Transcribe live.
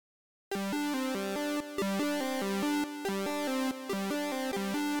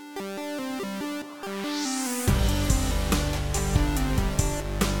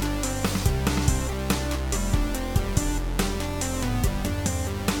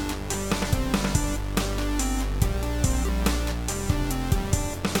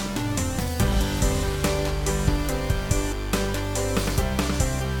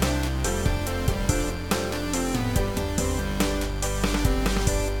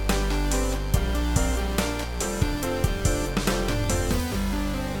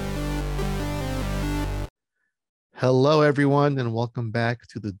Hello, everyone, and welcome back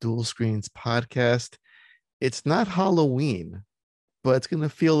to the Dual Screens podcast. It's not Halloween, but it's going to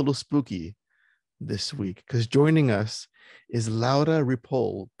feel a little spooky this week because joining us is Laura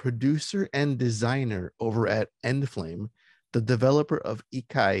Ripoll, producer and designer over at Endflame, the developer of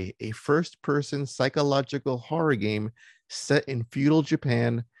Ikai, a first person psychological horror game set in feudal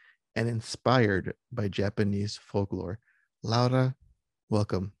Japan and inspired by Japanese folklore. Laura,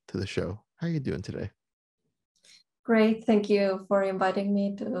 welcome to the show. How are you doing today? Great. Thank you for inviting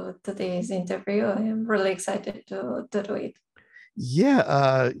me to today's interview. I am really excited to do it.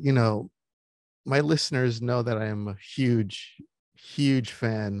 Yeah, my listeners know that I am a huge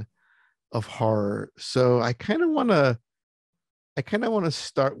fan of horror. So I kind of want to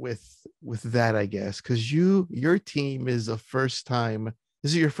start with that, I guess, because your team is a first time.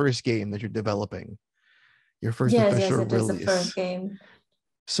 This is your first game that you're developing, your first Yes, official it is the first release. game.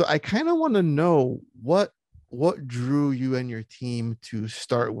 So I kind of want to know what drew you and your team to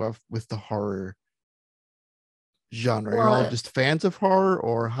start with the horror genre. You're all Well, just fans of horror,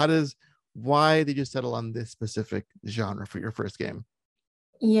 or why did you settle on this specific genre for your first game?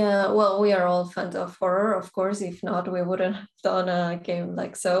 yeah, well, we are all fans of horror, of course. If not, we wouldn't have done a game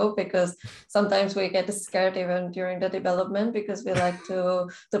like so because sometimes we get scared even during the development because we like to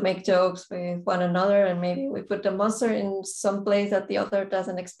make jokes with one another and maybe we put the monster in some place that the other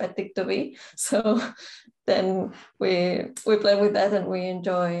doesn't expect it to be. So then we play with that and we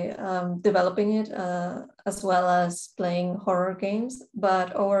enjoy developing it as well as playing horror games.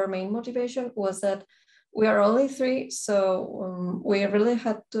 But our main motivation was that we are only three, so we really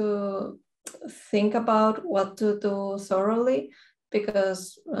had to think about what to do thoroughly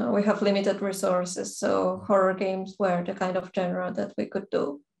because we have limited resources. So horror games were the kind of genre that we could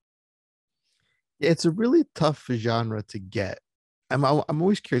do. It's a really tough genre to get. I'm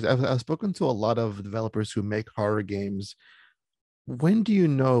always curious. I've spoken to a lot of developers who make horror games. When do you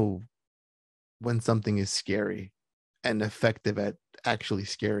know when something is scary and effective at actually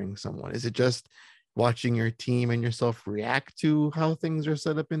scaring someone? Is it just watching your team and yourself react to how things are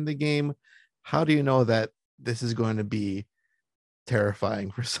set up in the game? How do you know that this is going to be terrifying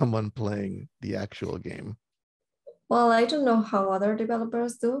for someone playing the actual game? Well, I don't know how other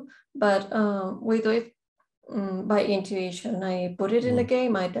developers do, but we do it by intuition. I put it in the Mm.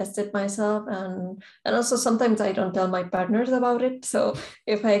 game, I test it myself, and also sometimes I don't tell my partners about it. So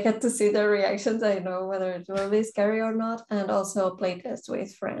if I get to see their reactions, I know whether it will be scary or not. And also play test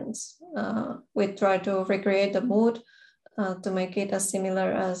with friends. We try to recreate the mood to make it as similar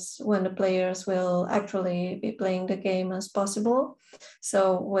as when the players will actually be playing the game as possible.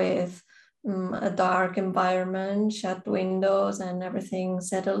 So with a dark environment, shut windows, and everything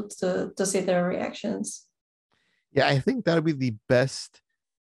settled to see their reactions. Yeah, I think that would be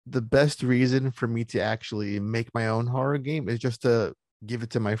the best reason for me to actually make my own horror game is just to give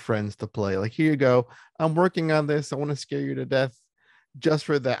it to my friends to play. Like, here you go. I'm working on this. I want to scare you to death just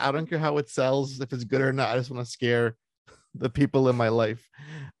for that. I don't care how it sells, if it's good or not. I just want to scare the people in my life.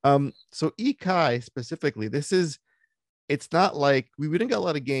 So Ikai specifically, it's not like we didn't get a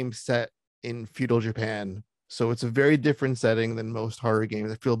lot of games set in feudal Japan. So it's a very different setting than most horror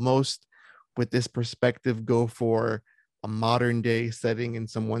games. I feel most with this perspective go for a modern day setting in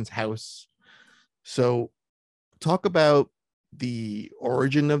someone's house. So talk about the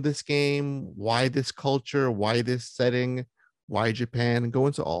origin of this game, why this culture, why this setting, why Japan, go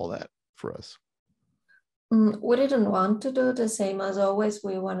into all that for us. We didn't want to do the same as always.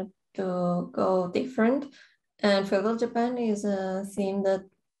 We wanted to go different. And feudal Japan is a theme that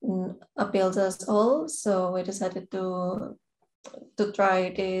appeals us all. So we decided to try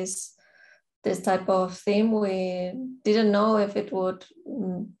this type of theme. We didn't know if it would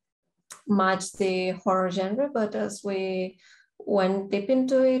match the horror genre, but as we went deep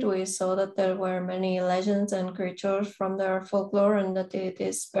into it, we saw that there were many legends and creatures from their folklore and that it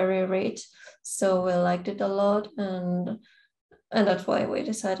is very rich. So we liked it a lot, and that's why we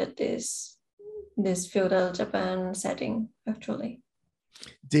decided this feudal Japan setting actually.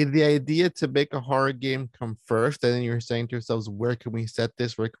 Did the idea to make a horror game come first, and then you were saying to yourselves, where can we set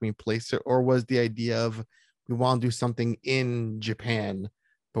this, where can we place it, or was the idea of we want to do something in Japan,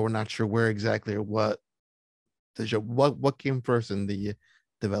 but we're not sure where exactly or what came first in the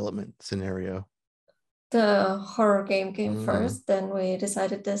development scenario? The horror game came Mm. first, then we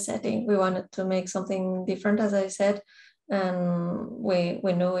decided the setting. We wanted to make something different, as I said, and we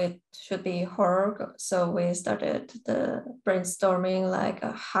knew it should be horror. So we started the brainstorming like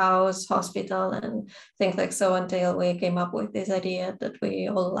a house, hospital, and things like so until we came up with this idea that we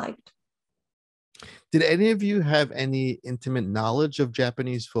all liked. Did any of you have any intimate knowledge of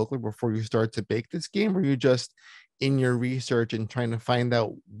Japanese folklore before you started to bake this game? Or were you just in your research and trying to find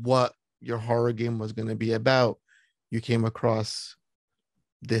out what your horror game was going to be about, you came across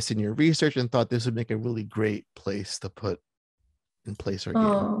this in your research and thought this would make a really great place to put in place our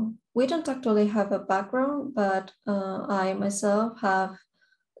game? We don't actually have a background, but I myself have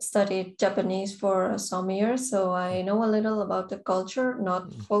studied Japanese for some years, so I know a little about the culture,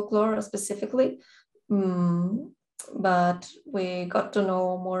 not folklore specifically. Mm, but we got to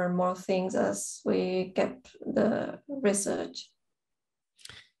know more and more things as we kept the research.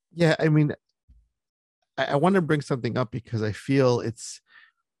 Yeah, I mean, I want to bring something up because I feel it's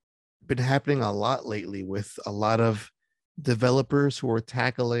been happening a lot lately with a lot of developers who are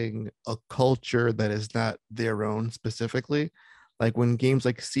tackling a culture that is not their own specifically. Like when games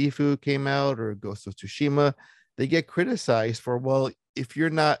like Sifu came out or Ghost of Tsushima, they get criticized for, well, if you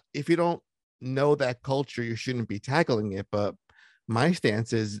don't know that culture, you shouldn't be tackling it. But my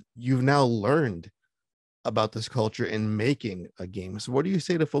stance is you've now learned about this culture in making a game. So what do you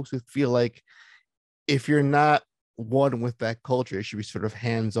say to folks who feel like if you're not one with that culture, it should be sort of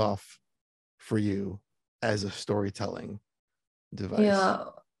hands off for you as a storytelling device? Yeah,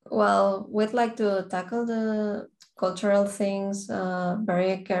 well, we'd like to tackle the cultural things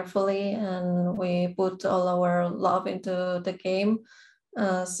very carefully, and we put all our love into the game.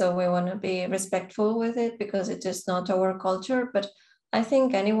 So we want to be respectful with it because it is not our culture. But I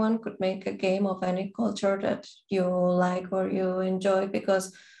think anyone could make a game of any culture that you like or you enjoy,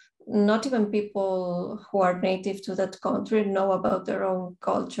 because not even people who are native to that country know about their own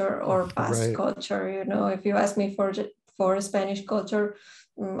culture or past Right. culture. You know, if you ask me for Spanish culture,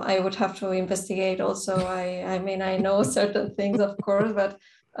 I would have to investigate also. I mean, I know certain things, of course, but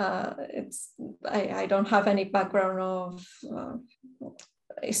I don't have any background of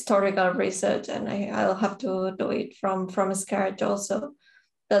historical research, and I'll have to do it from scratch also.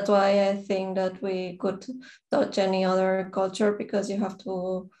 That's why I think that we could touch any other culture, because you have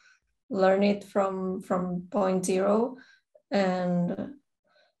to learn it from point zero, and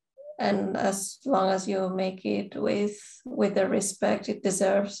as long as you make it with the respect it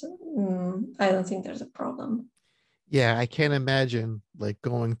deserves, I don't think there's a problem. Yeah, I can't imagine like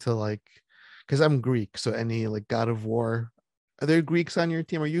going to like because I'm Greek, so any like God of War. Are there Greeks on your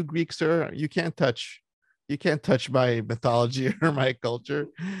team? Are you Greek, sir? You can't touch my mythology or my culture.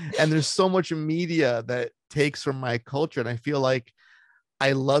 And there's so much media that takes from my culture. And I feel like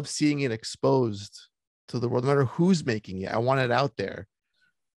I love seeing it exposed to the world, no matter who's making it. I want it out there.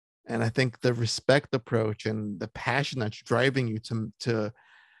 And I think the respect approach and the passion that's driving you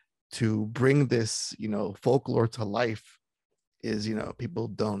to bring this, folklore to life is, people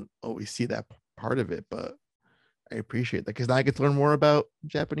don't always see that part of it, but I appreciate that because now I get to learn more about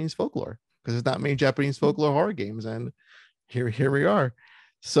Japanese folklore because there's not many Japanese folklore horror games, and here we are.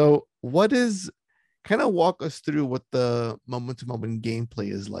 So, what is kind of walk us through what the moment to moment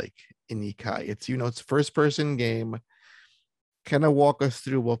gameplay is like in Ikai? It's first person game. Kind of walk us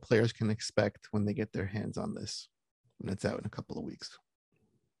through what players can expect when they get their hands on this when it's out in a couple of weeks.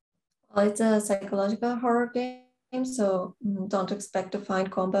 Well, it's a psychological horror game, so don't expect to find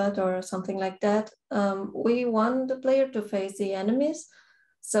combat or something like that. We want the player to face the enemies,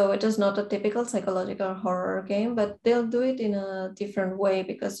 so it is not a typical psychological horror game, but they'll do it in a different way,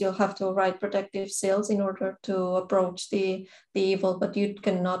 because you'll have to write protective seals in order to approach the evil, but you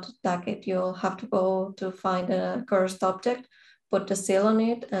cannot attack it. You'll have to go to find a cursed object, put the seal on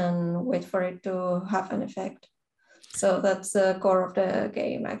it, and wait for it to have an effect. So that's the core of the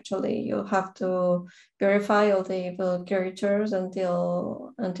game. Actually, you have to purify all the evil creatures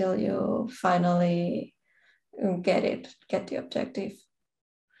until you finally get the objective.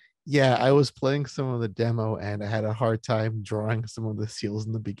 Yeah, I was playing some of the demo and I had a hard time drawing some of the seals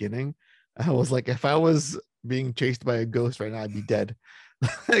in the beginning. I was like, if I was being chased by a ghost right now, I'd be dead.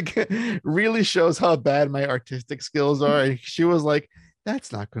 Like, really shows how bad my artistic skills are. And she was like,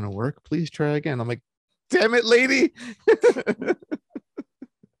 that's not going to work. Please try again. I'm like, damn it, lady.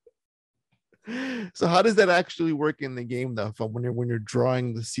 So how does that actually work in the game though? When you're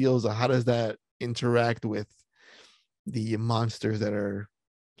drawing the seals, how does that interact with the monsters that are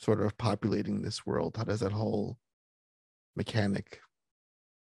sort of populating this world? How does that whole mechanic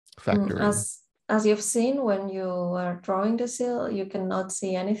factor in? As you've seen, when you are drawing the seal, you cannot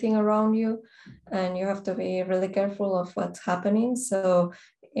see anything around you, and you have to be really careful of what's happening. So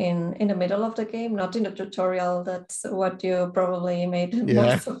in the middle of the game, not in the tutorial, that's what you probably made Yeah.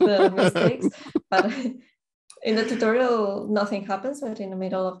 most of the mistakes, but in the tutorial nothing happens, but in the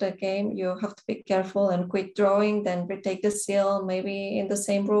middle of the game you have to be careful and quit drawing, then retake the seal, maybe in the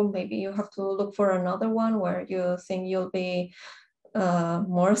same room, maybe you have to look for another one where you think you'll be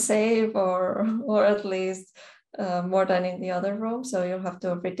more safe, or at least more than in the other room. So you'll have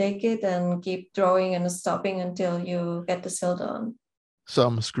to retake it and keep drawing and stopping until you get the seal done. So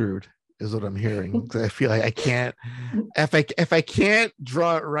I'm screwed, is what I'm hearing. 'Cause I feel like I can't if I can't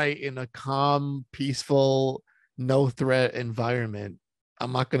draw it right in a calm, peaceful, no threat environment,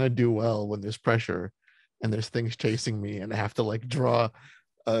 I'm not gonna do well when there's pressure and there's things chasing me and I have to like draw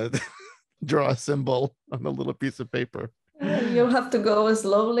a draw a symbol on a little piece of paper. You'll have to go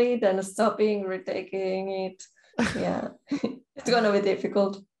slowly, then stopping, retaking it. Yeah, it's gonna be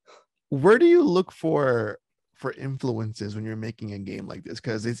difficult. Where do you look for influences when you're making a game like this?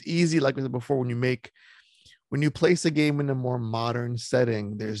 Because it's easy, like I said before, when you place a game in a more modern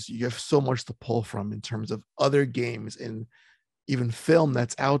setting, you have so much to pull from in terms of other games and even film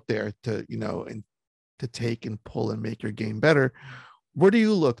that's out there to and to take and pull and make your game better. Where do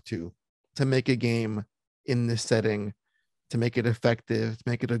you look to make a game in this setting, to make it effective, to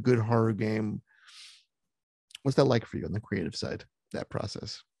make it a good horror game? What's that like for you on the creative side, that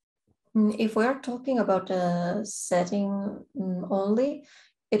process? If we are talking about a setting only,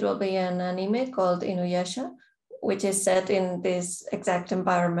 it will be an anime called Inuyasha, which is set in this exact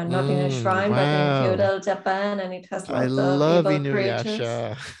environment, not in a shrine, but in Wow. feudal Japan, and it has I lots of love evil creatures.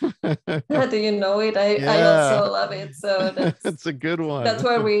 Inuyasha. Do you know it? I Yeah, also love it. So that's a good that's one.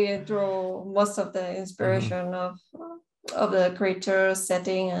 where we draw most of the Mhm. inspiration of the creature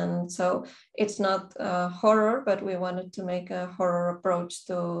setting, and so it's not horror, but we wanted to make a horror approach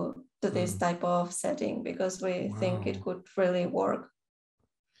to this Mm. type of setting because we think it Wow. could really work.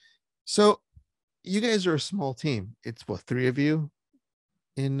 So you guys are a small team. It's what, three of you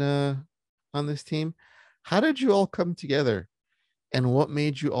in on this team? How did you all come together? And what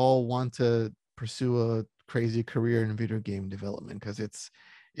made you all want to pursue a crazy career in video game development? Because it's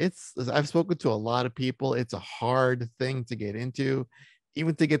I've spoken to a lot of people. It's a hard thing to get into,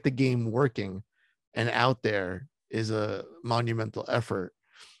 even to get the game working and out there is a monumental effort.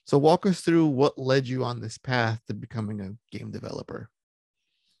 So walk us through what led you on this path to becoming a game developer.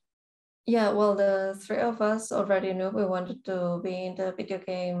 Yeah, well, the three of us already knew we wanted to be in the video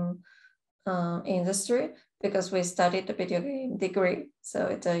game industry because we studied the video game degree. So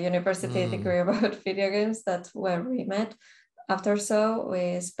it's a university Mm, degree about video games. That's where we met. After so,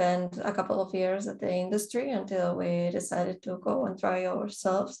 we spent a couple of years at the industry until we decided to go and try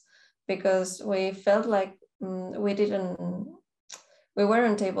ourselves because we felt like we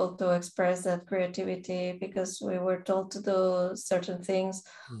weren't able to express that creativity because we were told to do certain things.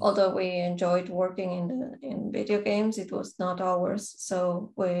 mm. Although we enjoyed working in video games, it was not ours.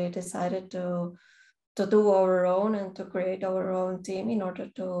 So we decided to do our own and to create our own team in order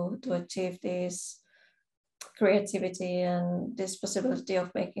to achieve this creativity and this possibility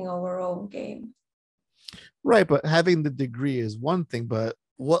of making our own game. Right, but having the degree is one thing, but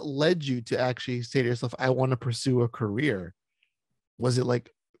what led you to actually say to yourself, I want to pursue a career? Was it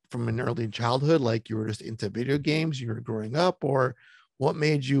like from an early childhood, like you were just into video games, you were growing up, or what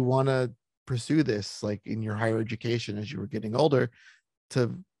made you want to pursue this like in your higher education as you were getting older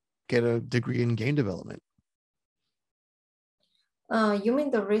to get a degree in game development? You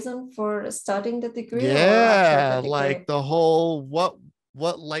mean the reason for studying the degree or after the Yeah, like degree? the whole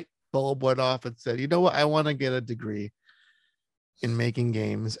what light bulb went off and said, you know what, I want to get a degree in making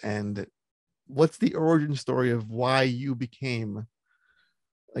games. And what's the origin story of why you became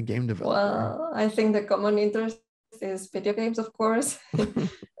a game developer? Well, I think the common interest is video games, of course.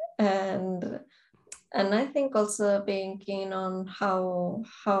 and and I think also being keen on how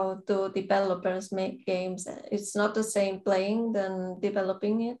do developers make games. It's not the same playing than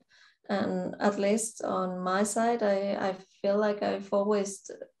developing it. And at least on my side, I feel like I've always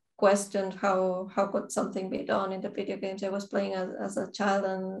questioned how could something be done in the video games I was playing as a child,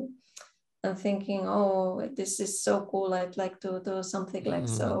 and thinking, oh, this is so cool, I'd like to do something like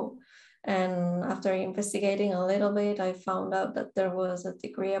Mm. so. And after investigating a little bit, I found out that there was a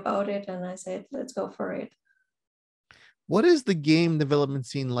degree about it, and I said, let's go for it. What is the game development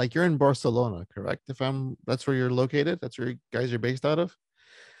scene like? You're in Barcelona, correct? If I'm That's where you're located. That's where you guys are based out of.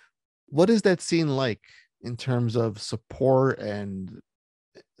 What is that scene like in terms of support and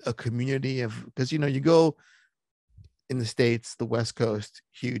a community of, because you go in the States, the West Coast,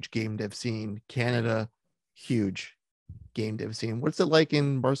 huge game dev scene, Canada, huge game dev scene. What's it like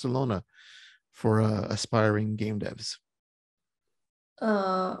in Barcelona for aspiring game devs?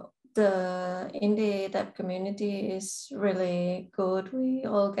 uh, the indie dev community is really good. We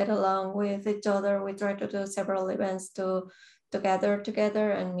all get along with each other. We try to do several events to gather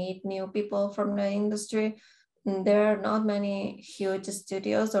together and meet new people from the industry. There are not many huge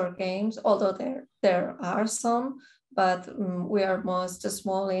studios or games, although there are some, but we are most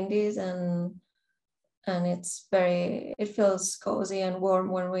small indies, and it feels cozy and warm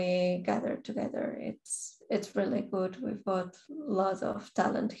when we gather together. It's really good. We've got lots of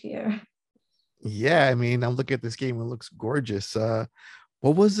talent here. Yeah, I mean, I'm looking at this game, it looks gorgeous.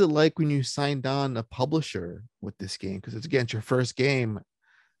 What was it like when you signed on a publisher with this game? Because it's again it's your first game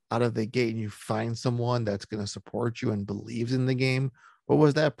out of the gate and you find someone that's going to support you and believes in the game. What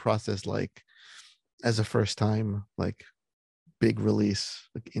was that process like as a first time like big release,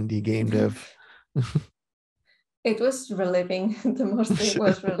 like indie game dev? It was relieving. The most thing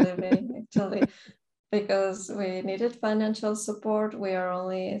was relieving, actually, because we needed financial support. We are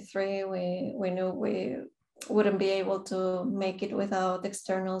only three. We knew we wouldn't be able to make it without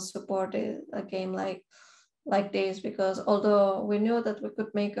external support. A game like this, because although we knew that we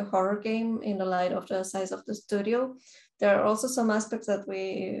could make a horror game in the light of the size of the studio, there are also some aspects that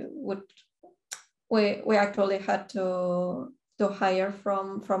we actually had to hire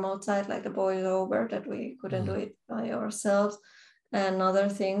from outside, like a voiceover, that we couldn't do Mm, it by ourselves, and other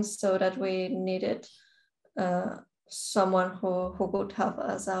things, so that we needed someone who could help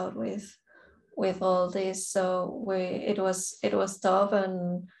us out with all this. So it was tough,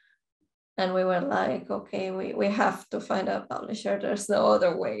 and we were like, okay, we have to find a publisher. There's no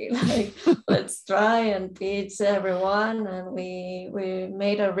other way. Like, let's try and pitch everyone. And we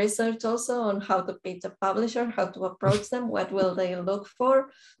made a research also on how to pitch a publisher, how to approach them, what will they look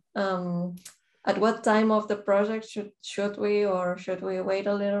for, um, at what time of the project should we, or should we wait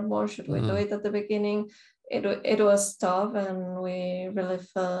a little more, should we do mm. it at the beginning. It was tough, and we really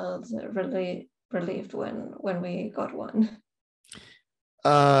felt really relieved when we got one.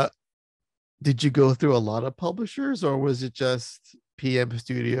 Uh, did you go through a lot of publishers, or was it just PM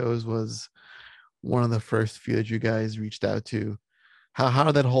Studios was one of the first few that you guys reached out to? How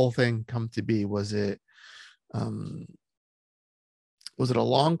did that whole thing come to be? Um was it a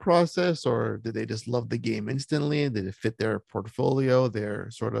long process, or did they just love the game instantly? Did it fit their portfolio,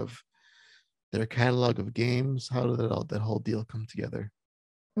 their sort of their catalog of games? How did that whole deal come together?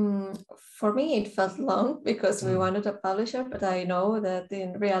 For me, it felt long because we Mm, wanted a publisher, but I know that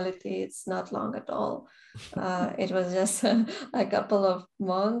in reality, it's not long at all. It was just a couple of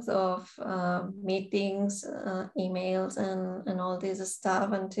months of meetings, emails, and all this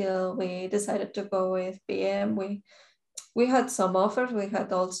stuff until we decided to go with PM. We had some offers. We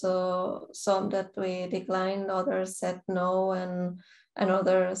had also some that we declined. Others said no, and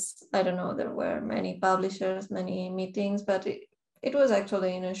others, I don't know. There were many publishers, many meetings, but it was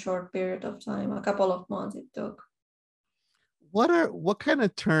actually in a short period of time. A couple of months it took. what kind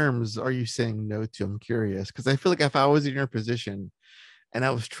of terms are you saying no to? I'm curious because I feel like if I was in your position and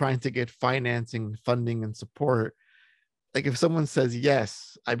I was trying to get financing, funding, and support, like if someone says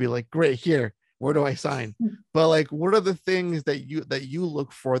yes, I'd be like, great, here, where do I sign? But like, what are the things that you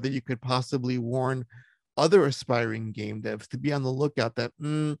look for that you could possibly warn other aspiring game devs to be on the lookout that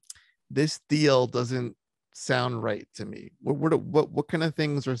this deal doesn't sound right to me? What kind of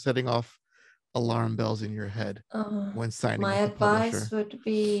things are setting off alarm bells in your head Uh, when signing my with a advice publisher? would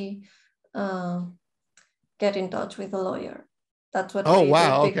be uh, get in touch with a lawyer. That's what Oh we did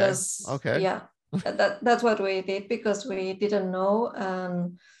wow, okay, because, okay, yeah, that's what we did because we didn't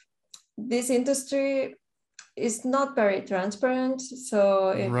know. This industry is not very transparent. So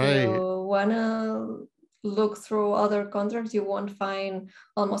if you right, want to look through other contracts, you won't find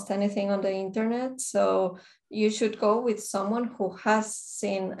almost anything on the internet. So you should go with someone who has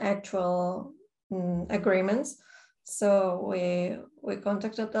seen actual agreements. So we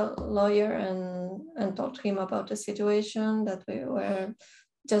contacted the lawyer and told him about the situation, that we were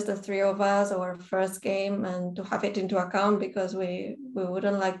just the three of us, our first game, and to have it into account because we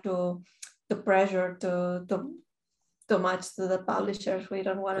wouldn't like to the pressure to much to the publishers. We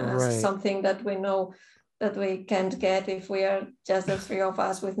don't want to ask right, something that we know that we can't get if we are just the three of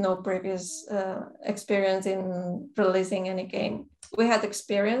us with no previous experience in releasing any game. We had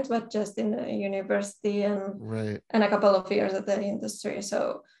experience, but just in the university right, and a couple of years at the industry.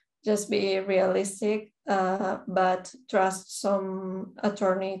 So just be realistic, but trust some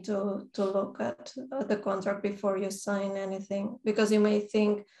attorney to look at the contract before you sign anything, because you may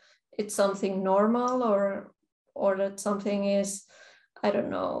think it's something normal, or that something is, I don't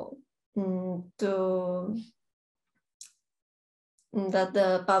know, to that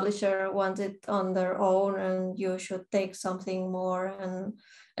the publisher wants it on their own and you should take something more,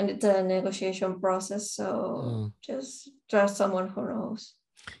 and it's a negotiation process. So mm. just trust someone who knows.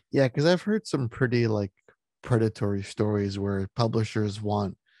 Yeah, because I've heard some pretty like predatory stories where publishers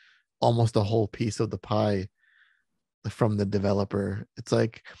want almost a whole piece of the pie from the developer. It's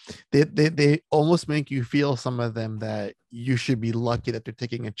like they almost make you feel, some of them, that you should be lucky that they're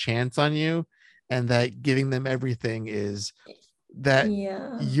taking a chance on you and that giving them everything is that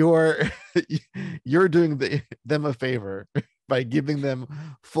Yeah. you're you're doing them a favor by giving them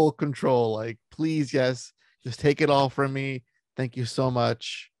full control. Like, please, yes, just take it all from me. Thank you so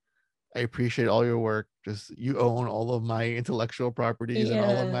much. I appreciate all your work. Just you own all of my intellectual properties and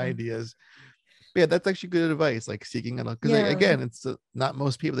all of my Yeah. ideas. But yeah, that's actually good advice. Like seeking an, because Yeah. again, it's not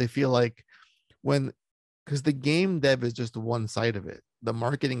most people. They feel like when, because the game dev is just one side of it. The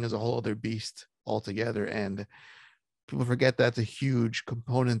marketing is a whole other beast altogether, and people forget that's a huge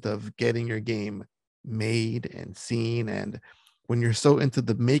component of getting your game made and seen. And when you're so into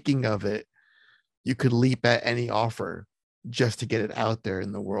the making of it, you could leap at any offer just to get it out there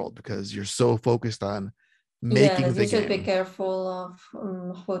in the world because you're so focused on making Yes, the you should be game. careful of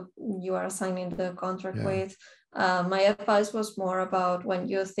who you are signing the contract Yeah. with. My advice was more about when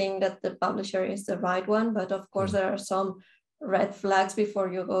you think that the publisher is the right one, but of course Mm. there are some red flags before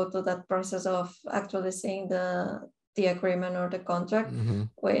you go to that process of actually seeing the agreement or the contract. Mm-hmm.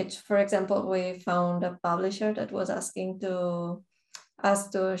 Which, for example, we found a publisher that was asking us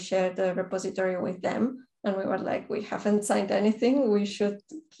to share the repository with them, and we were like, we haven't signed anything, we should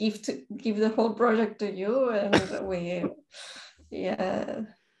give the whole project to you. And yeah,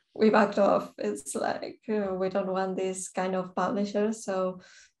 we backed off. It's like we don't want this kind of publisher. So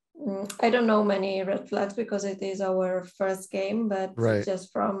I don't know many red flags because it is our first game, but Right.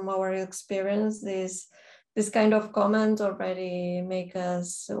 just from our experience, this kind of comment already make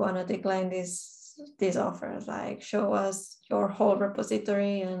us want to decline these offers. Like, show us your whole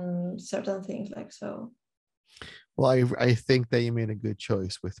repository and certain things like so. Well, I think that you made a good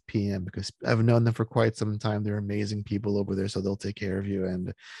choice with PM because I've known them for quite some time. They're amazing people over there, so they'll take care of you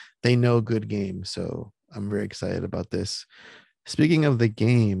and they know good games. So I'm very excited about this. Speaking of the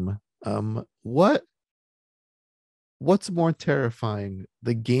game, what's more terrifying,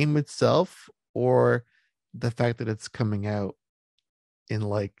 the game itself or the fact that it's coming out in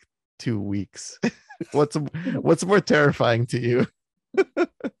like 2 weeks? what's what's more terrifying to you?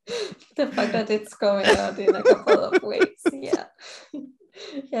 The fact that it's coming out in a couple of weeks, yeah.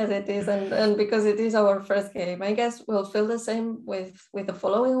 Yes, it is. And because it is our first game, I guess we'll feel the same with the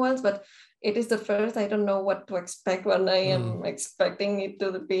following ones, but it is the first. I don't know what to expect when I Mm. am expecting it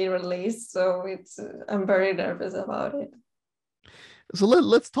to be released, so it's I'm very nervous about it. So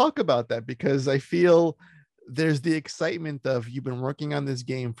let's talk about that because I feel there's the excitement of you've been working on this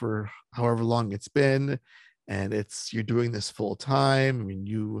game for however long it's been, and it's you're doing this full time. I mean,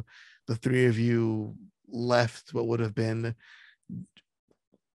 the three of you left what would have been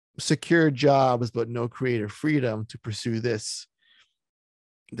secure jobs but no creative freedom to pursue this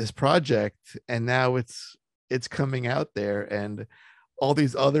project, and now it's coming out there, and all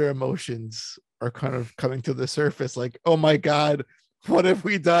these other emotions are kind of coming to the surface, like, oh my god, what have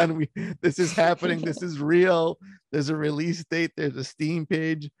we done? This is happening, this is real. There's a release date, there's a Steam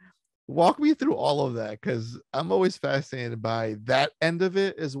page. Walk me through all of that because I'm always fascinated by that end of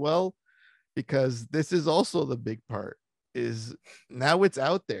it as well, because this is also the big part is now it's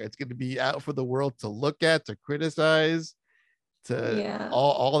out there, it's going to be out for the world to look at, to criticize, to Yeah,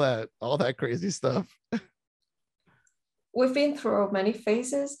 all that crazy stuff. we've been through many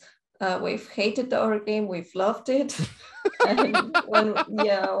phases. We've hated our game, we've loved it. And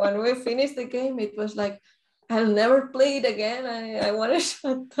when we finished the game, it was like, I'll never play it again. I want to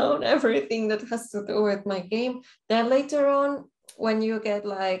shut down everything that has to do with my game. Then later on, when you get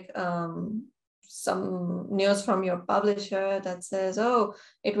like some news from your publisher that says, oh,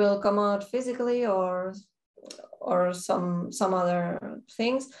 it will come out physically or some other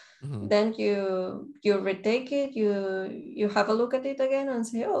things, Mhm. then you retake it, you have a look at it again and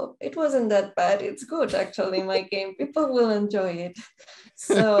say, oh, it wasn't that bad, it's good actually, my game, people will enjoy it.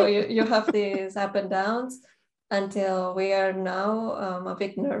 So you have these up and downs until we are now a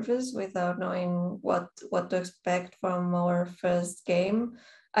bit nervous without knowing what to expect from our first game.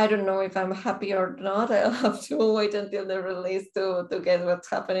 I don't know if I'm happy or not. I'll have to wait until the release to get what's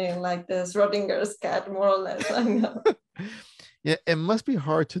happening, like the Schrodinger's cat, more or less. I know. Yeah, it must be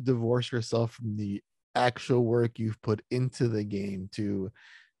hard to divorce yourself from the actual work you've put into the game to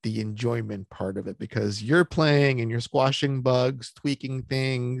the enjoyment part of it, because you're playing and you're squashing bugs, tweaking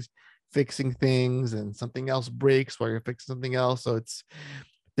things, fixing things, and something else breaks while you're fixing something else. So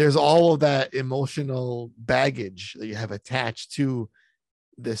there's all of that emotional baggage that you have attached to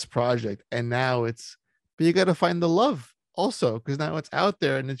this project. And now but you got to find the love also, because now it's out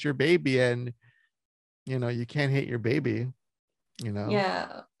there and it's your baby, and you can't hate your baby. you know?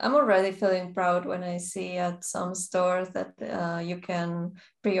 Yeah, I'm already feeling proud when I see at some stores that you can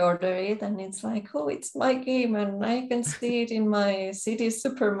pre-order it, and it's like, oh, it's my game, and I can see it in my city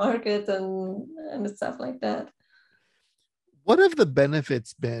supermarket and stuff like that. What have the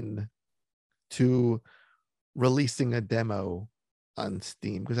benefits been to releasing a demo on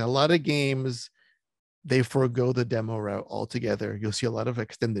Steam? Because a lot of games they forego the demo route altogether. You'll see a lot of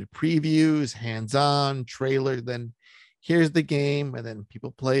extended previews, hands-on, trailer, then here's the game, and then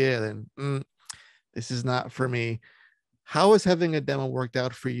people play it, and this is not for me. How has having a demo worked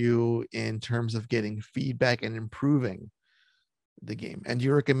out for you in terms of getting feedback and improving the game? And do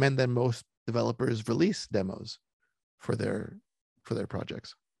you recommend that most developers release demos for their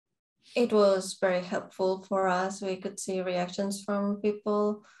projects? It was very helpful for us. We could see reactions from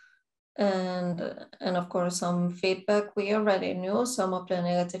people, and of course some feedback. We already knew some of the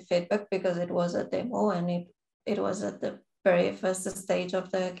negative feedback because it was a demo, and it was at the very first stage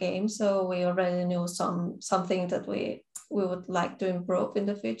of the game, so we already knew something that we would like to improve in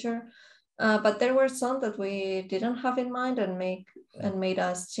the future. But there were some that we didn't have in mind and made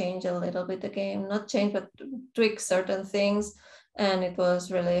us change a little bit the game, not change but tweak certain things, and it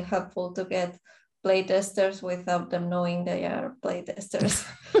was really helpful to get playtesters without them knowing they are playtesters.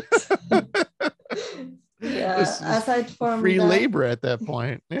 Yeah, This is aside from free that, labor at that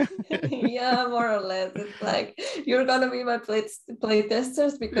point. yeah, more or less. It's like you're gonna be my play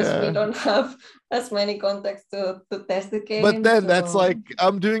testers because we Yeah. don't have as many contacts to test the But game. then that's So like,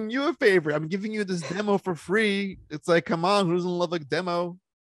 I'm doing you a favor. I'm giving you this demo for free. It's like, come on, who doesn't love a demo?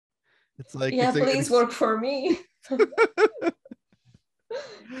 It's like yeah, please work for me. mm,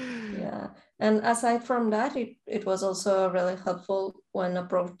 Yeah. And aside from that, it was also really helpful when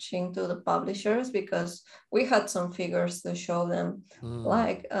approaching to the publishers because we had some figures to show them,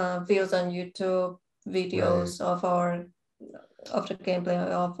 like views on YouTube, right. videos of the gameplay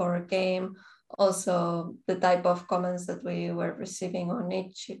of our game, also the type of comments that we were receiving on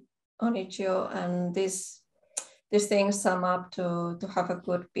Itch.io, and these things sum up to have a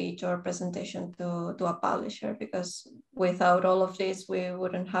good pitch or presentation to a publisher, because without all of this we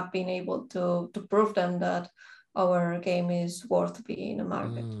wouldn't have been able to prove them that our game is worth being in the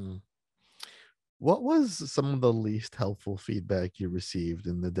market. Mm. What was some of the least helpful feedback you received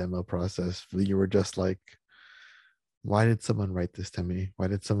in the demo process? You were just like, why did someone write this to me? Why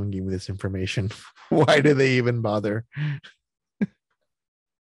did someone give me this information? Why did they even bother?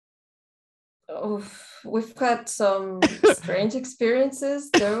 Oh, we've had some strange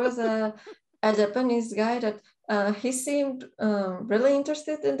experiences. There was a Japanese guy that he seemed really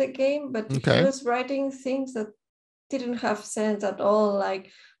interested in the game, but he Okay. was writing things that didn't have sense at all.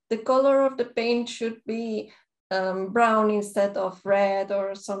 Like the color of the paint should be brown instead of red,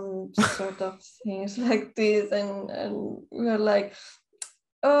 or some sort of things like this. And we were like,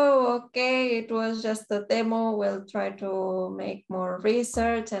 oh, okay, it was just a demo. We'll try to make more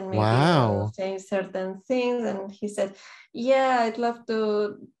research and maybe we'll Wow. change certain things. And he said, yeah, I'd love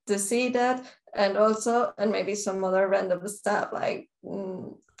to see that. And also, and maybe some other random stuff like,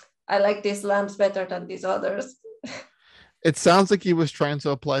 I like these lamps better than these others. It sounds like he was trying to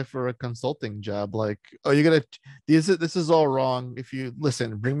apply for a consulting job. Like, oh, you're gonna this is all wrong. If you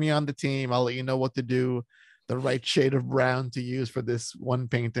listen, bring me on the team. I'll let you know what to do, the right shade of brown to use for this one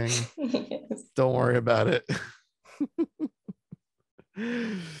painting. Yes. Don't worry about it.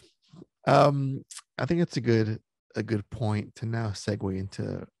 um, I think it's a good point to now segue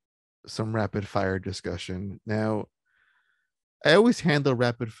into some rapid fire discussion. Now, I always handle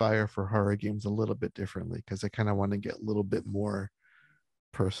rapid fire for horror games a little bit differently because I kind of want to get a little bit more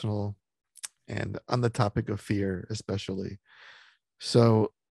personal and on the topic of fear, especially.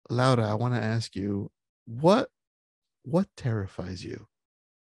 So, Laura, I want to ask you, what what terrifies you?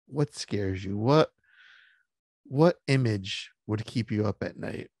 What scares you? What image would keep you up at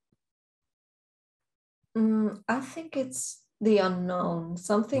night? I think it's the unknown,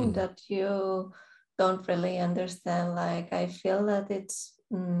 something Hmm. that you don't really understand. Like, I feel that it's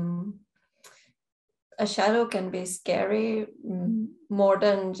a shadow can be scary, more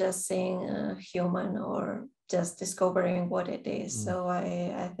than just seeing a human or just discovering what it is. Hmm. So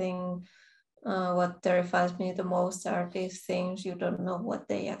I think what terrifies me the most are these things you don't know what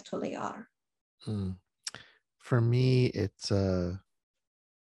they actually are. Hmm. For me, it's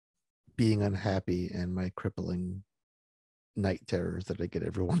being unhappy and my crippling night terrors that I get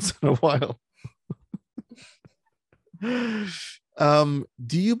every once in a while.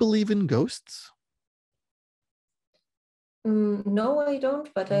 Do you believe in ghosts? No, I don't,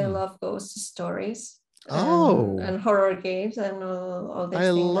 but I Hmm. love ghost stories Oh, and horror games and all I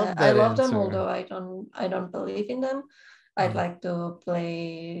these things. love I that love them, answer. although I don't believe in them. I'd like to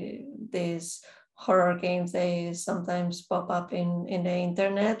play these horror games. They sometimes pop up in the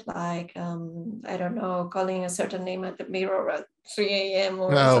internet, like I don't know, calling a certain name at the mirror at 3 a.m.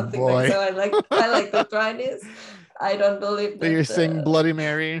 or Oh something like. boy. So I like to try this. I don't believe So you're that. saying Bloody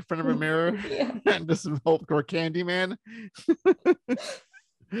Mary in front of a mirror Yeah. and just hope for Candyman.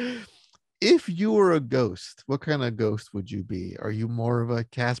 If you were a ghost, what kind of ghost would you be? Are you more of a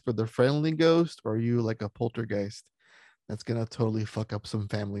Casper the Friendly ghost, or are you like a poltergeist that's gonna totally fuck up some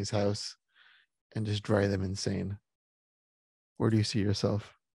family's house and just drive them insane? Where do you see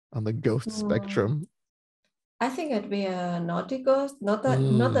yourself on the ghost Mm, spectrum? I think I'd be a naughty ghost, not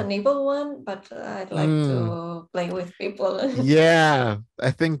Mm, an evil one, but I'd like mm. to play with people. Yeah,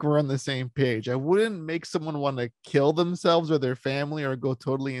 I think we're on the same page. I wouldn't make someone want to kill themselves or their family or go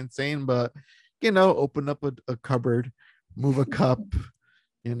totally insane, but open up a cupboard, move a cup,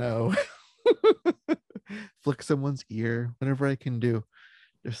 you know, flick someone's ear, whatever I can do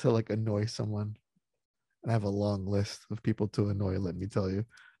just to like annoy someone. I have a long list of people to annoy, let me tell you.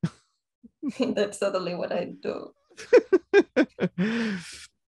 That's totally what I do.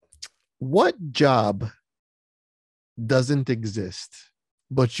 What job doesn't exist,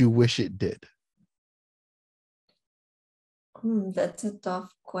 but you wish it did? That's a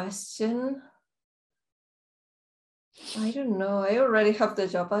tough question. I don't know. I already have the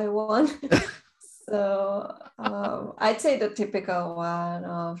job I want. So I'd say the typical one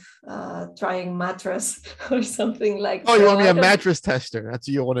of trying mattress or something like Oh, you so. want to be I a don't. mattress tester? That's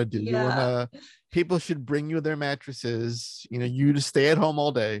what you want to do. You want Yeah, to, people should bring you their mattresses, you to stay at home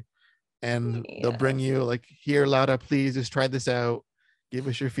all day, and they'll bring yes. you like, here, Laura, please just try this out. Give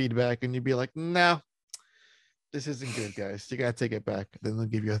us your feedback. And you'd be like, no, this isn't good, guys. You got to take it back. Then they'll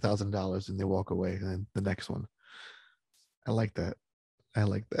give you $1,000 and they walk away. And then the next one. I like that. I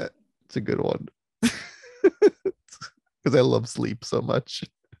like that. It's a good one. Because I love sleep so much.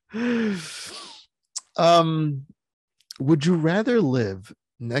 Um, would you rather live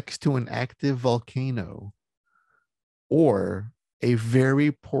next to an active volcano or a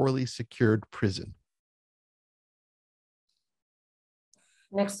very poorly secured prison?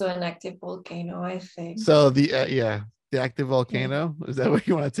 Next to an active volcano, I think. So the active Yeah. volcano, is that what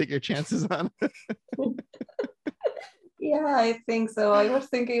you want to take your chances on? Yeah, I think so. I was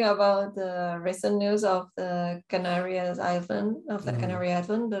thinking about the recent news of the Mhm, Canary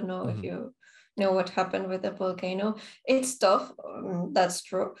Island. Don't know if mhm. you know what happened with the volcano. It's tough, that's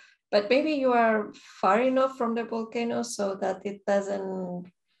true. But maybe you are far enough from the volcano so that it doesn't.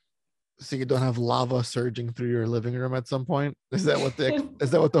 So you don't have lava surging through your living room at some point. Is that what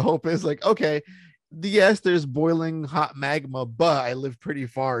the hope is? Like, okay, yes, there's boiling hot magma, but I live pretty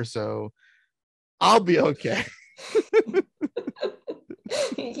far, so I'll be okay.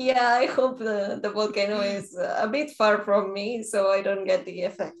 Yeah, I hope the volcano is a bit far from me so I don't get the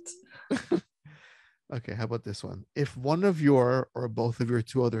effect. Okay, how about this one? If one of your or both of your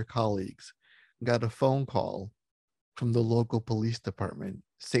two other colleagues got a phone call from the local police department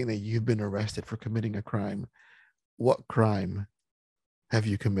saying that you've been arrested for committing a crime, what crime have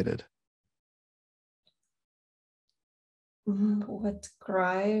you committed? What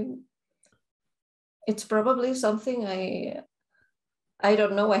crime? It's probably something I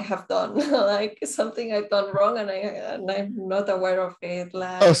don't know I have done like something I've done wrong and I'm not aware of it.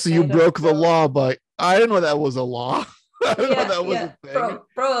 Oh, Like so you I don't broke the know. law, but I didn't know that was a law. I didn't know Yeah, that was a yeah. thing.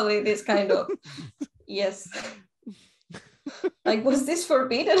 Probably this kind of yes. Like was this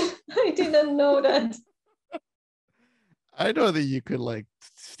forbidden? I didn't know that. I know that you could like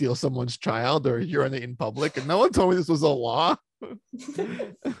steal someone's child or urinate in public, and no one told me this was a law.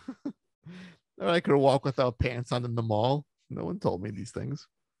 Or I could walk without pants on in the mall. No one told me these things.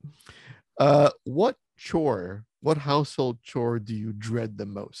 What household chore do you dread the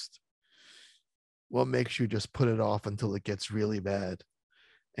most? What makes you just put it off until it gets really bad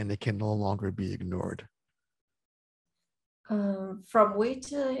and it can no longer be ignored? From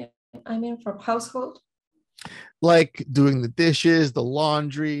which I mean from household. Like doing the dishes, the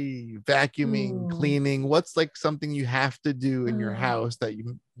laundry, vacuuming, Hmm. cleaning. What's like something you have to do in your Uh, house that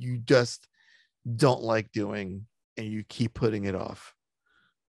you just don't like doing and you keep putting it off?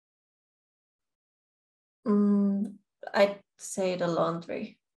 mm, I'd say the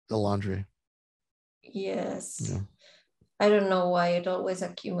laundry. The laundry. Yes. Yeah. I don't know why it always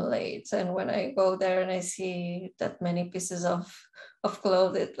accumulates. And when I go there and I see that many pieces of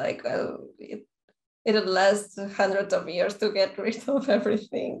clothes, it like well, it'll last hundreds of years to get rid of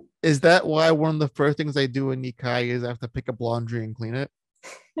everything. Is that why one of the first things I do in Ikai is I have to pick up laundry and clean it?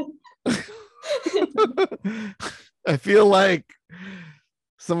 I feel like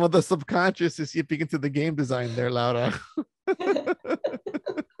Some of the subconscious is seeping into the game design there, Laura.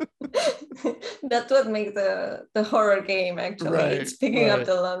 That's what makes the horror game actually. Right, It's picking up right,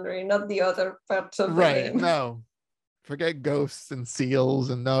 the laundry, not the other parts of the right. game. No, forget ghosts and seals,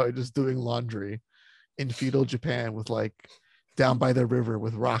 and no, just doing laundry in feudal Japan with like down by the river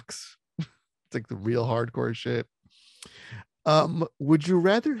with rocks. It's like the real hardcore shit. Would you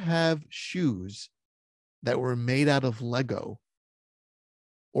rather have shoes that were made out of Lego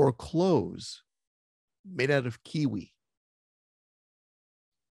or clothes made out of kiwi?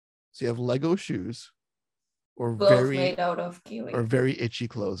 So you have Lego shoes or Both very made out of kiwi. itchy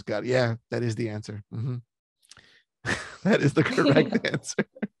clothes. Got it. Yeah, that is the answer. That is the correct answer.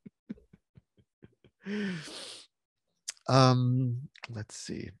 Let's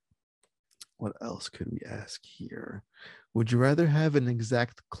see. What else could we ask here? Would you rather have an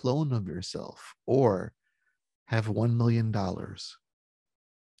exact clone of yourself or have $1 million in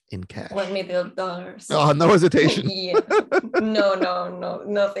 $1 cash? million. Oh, no hesitation. Yeah. No, no, no,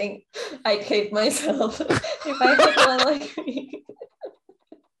 nothing. I hate myself. If I had one like me,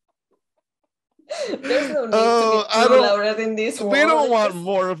 there's no need to Oh, be I too don't. loud in this We world. don't It's want just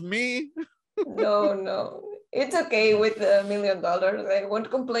more of me. no, no. It's okay with $1 million. I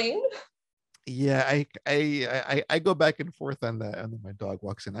won't complain. Yeah, I go back and forth on that. And then my dog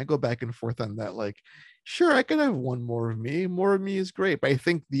walks in. I go back and forth on that. Like, sure, I can have one more of me. More of me is great, but I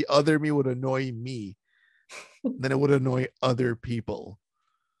think the other me would annoy me than it would annoy other people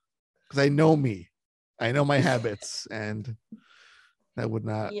because I know me, I know my habits, and that would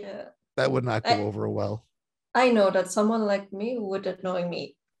not Yeah. go I over well. I know that someone like me would annoy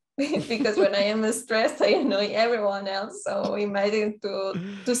me because when I am stressed, I annoy everyone else. So imagine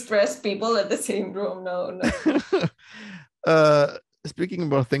to stress people at the same room. No, no. uh, Speaking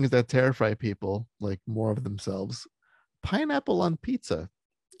about things that terrify people, like more of themselves, pineapple on pizza,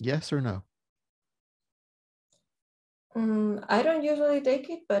 yes or no? I don't usually take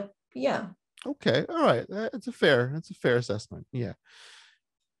it, but yeah, Okay, all right, that's a fair assessment. Yeah,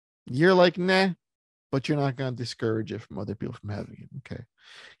 you're like nah, but you're not going to discourage it from other people from having it. Okay.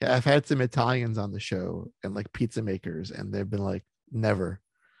 Yeah, I've had some Italians on the show and like pizza makers, and they've been like, never.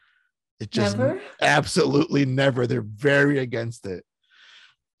 It just never. absolutely never. They're very against it.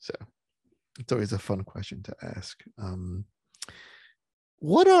 So it's always a fun question to ask.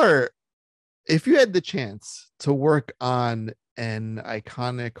 What are, if you had the chance to work on an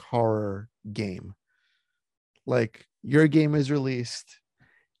iconic horror game, like your game is released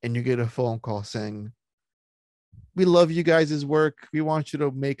and you get a phone call saying, we love you guys' work. We want you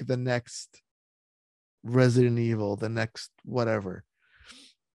to make the next Resident Evil, the next whatever.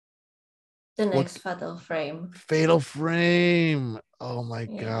 The What next Fatal Frame. Fatal Frame? Oh my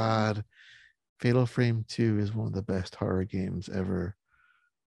Yeah. god. Fatal Frame 2 is one of the best horror games ever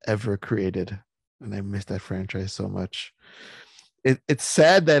created. And I miss that franchise so much. It's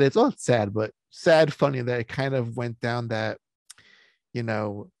sad that it's not sad, but sad funny that it kind of went down that, you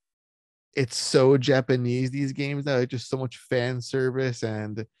know, it's so Japanese these games now. It's just so much fan service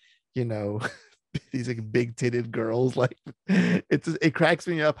and you know these like big titted girls. Like it cracks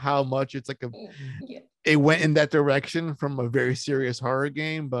me up how much it's like a Yeah. it went in that direction from a very serious horror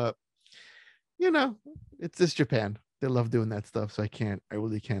game, but you know, it's just Japan. They love doing that stuff, so I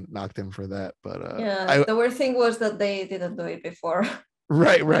really can't knock them for that. But Yeah. I The weird thing was that they didn't do it before.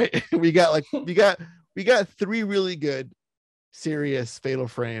 right. We got three really good serious Fatal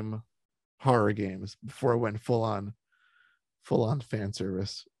Frame horror games before it went full on fan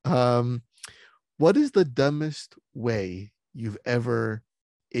service. What is the dumbest way you've ever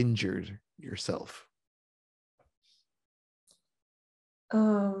injured yourself?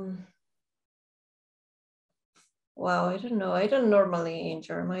 Um, wow, I don't know. I don't normally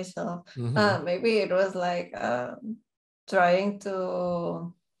injure myself. Mm-hmm. Maybe it was like trying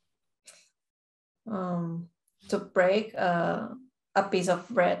um, to break a piece of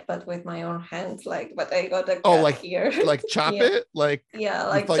bread, but with my own hands. Like, but I got a Oh, cut here. like chop Yeah, it? Like yeah, you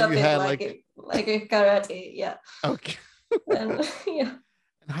like thought you chop it had like like it, like a karate. Yeah, okay. and yeah.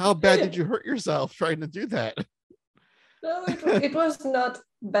 And how bad did you hurt yourself trying to do that? No, it was not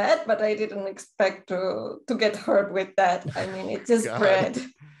bad, but I didn't expect to get hurt with that. I mean, it's just God. bread.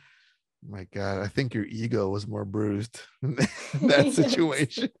 My God. I think your ego was more bruised in that Yes.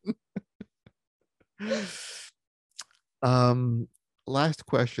 situation. Um, Last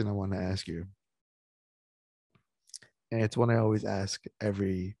question I want to ask you, and it's one I always ask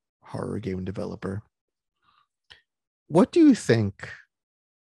every horror game developer. What do you think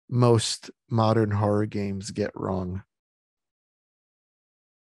most modern horror games get wrong?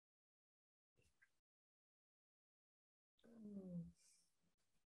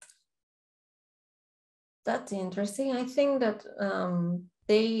 That's interesting. I think that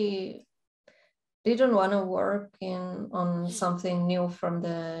they don't want to work in on something new from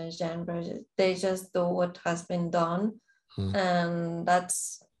the genre. They just do what has been done, Mm-hmm. and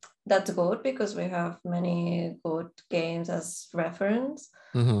that's good because we have many good games as reference.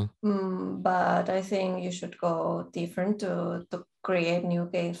 Mm-hmm. But I think you should go different to create new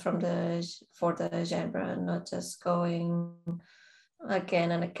games for the genre, and not just going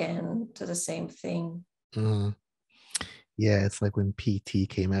again and again to the same thing. Mm-hmm. Yeah, it's like when PT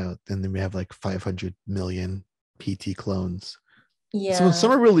came out, and then we have like 500 million PT clones. Some Yeah,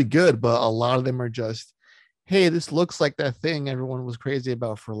 are really good, but a lot of them are just, hey, this looks like that thing everyone was crazy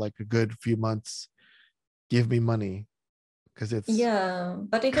about for like a good few months. Give me money because it's yeah,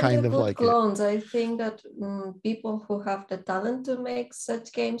 but even the kind of good like it. clones, I think that people who have the talent to make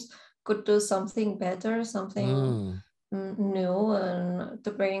such games could do something better, something Mm. new, and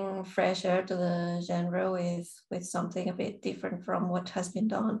to bring fresh air to the genre with something a bit different from what has been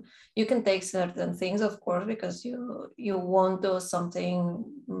done. You can take certain things, of course, because you won't do something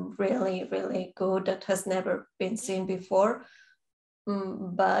really really good that has never been seen before.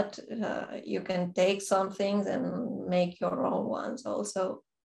 But you can take some things and make your own ones also.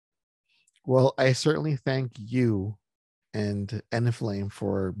 Well, I certainly thank you and Enflame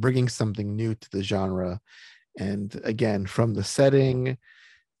for bringing something new to the genre. And again, from the setting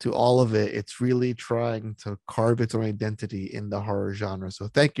to all of it, it's really trying to carve its own identity in the horror genre. So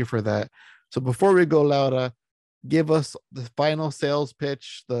thank you for that. So before we go, Laura, give us the final sales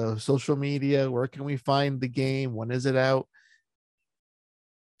pitch, the social media. Where can we find the game? When is it out?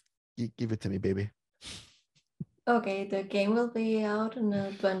 Give it to me, baby. Okay, the game will be out on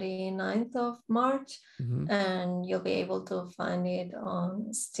the 29th of March, Mm-hmm. and you'll be able to find it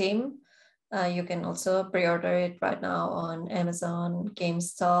on Steam. You can also pre-order it right now on Amazon,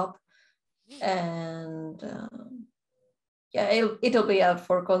 GameStop, and yeah, it'll be out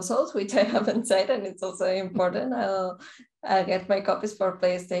for consoles, which I haven't said, and it's also important. I'll get my copies for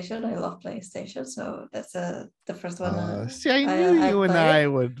PlayStation. I love PlayStation, so that's the first one See, I knew I you and played. I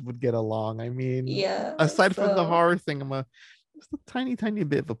would get along. I mean, Yeah, aside from the so horror thing, I'm a just a tiny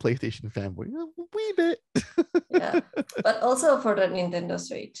bit of a PlayStation fanboy, a wee bit. yeah, but also for the Nintendo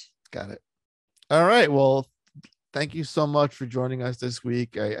Switch. Got it. All right. Well, thank you so much for joining us this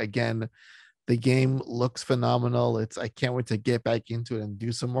week. Again, the game looks phenomenal. I can't wait to get back into it and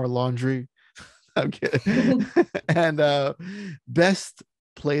do some more laundry. I'm kidding. And best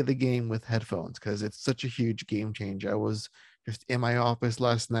play the game with headphones because it's such a huge game change. I was just in my office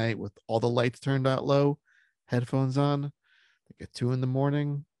last night with all the lights turned out low, headphones on, like at 2 in the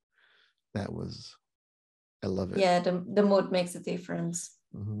morning. That was, I love it. Yeah, the mood makes a difference.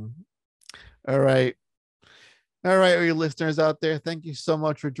 Mhm. All right. All right, all you listeners out there, thank you so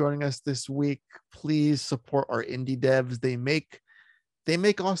much for joining us this week. Please support our indie devs. They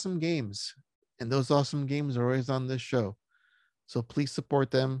make awesome games, and those awesome games are always on this show. So please support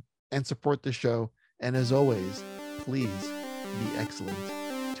them and support the show. And as always, please be excellent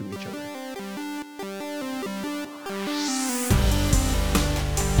to each other.